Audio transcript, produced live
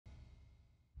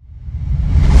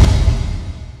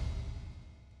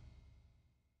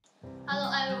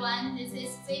everyone, this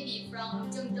is Phoebe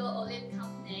from Zhengzhou Olive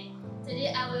Company.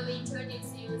 Today I will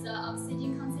introduce you the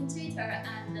oxygen concentrator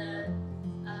and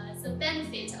the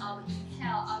benefit of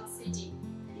inhaled oxygen.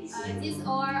 This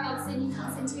oxygen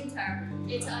concentrator,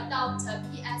 it adopts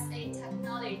PSA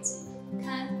technology,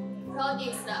 can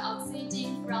produce the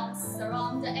oxygen from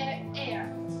surrounding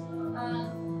air.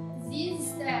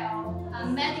 These cells,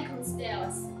 medical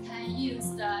cells, can use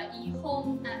in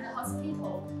home and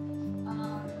hospital.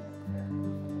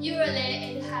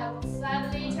 Usually it has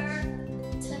 5 liters,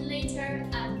 10 liters,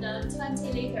 and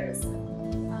 20 liters.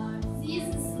 This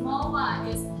small one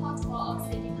is portable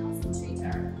oxygen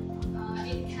concentrator.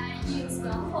 It can use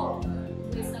the home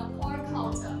with the core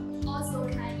coat. Also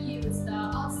can use the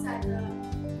outside the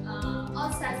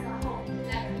home,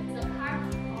 like in the park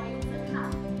or in the car,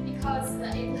 because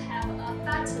it have a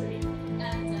battery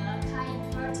and car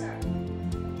inverter.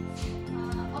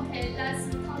 Okay, let's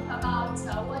talk about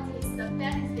what is the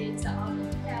benefit of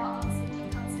inhaled oxygen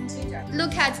concentrator.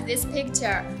 Look at this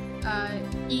picture.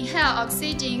 Inhaled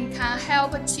oxygen can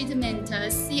help treatment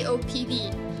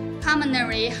COPD,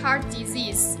 pulmonary heart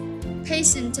disease,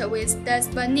 patient with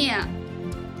dyspnea,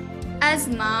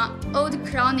 asthma, old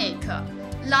chronic,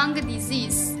 lung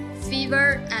disease,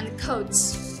 fever, and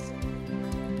colds.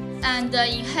 And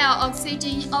inhaled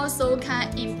oxygen also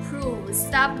can improve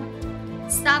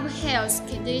sub-health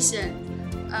condition,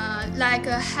 like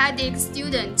a headache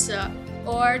student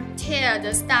or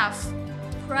tired staff,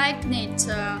 pregnant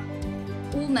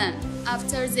women.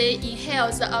 After they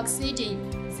inhale the oxygen,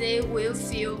 they will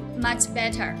feel much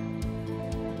better.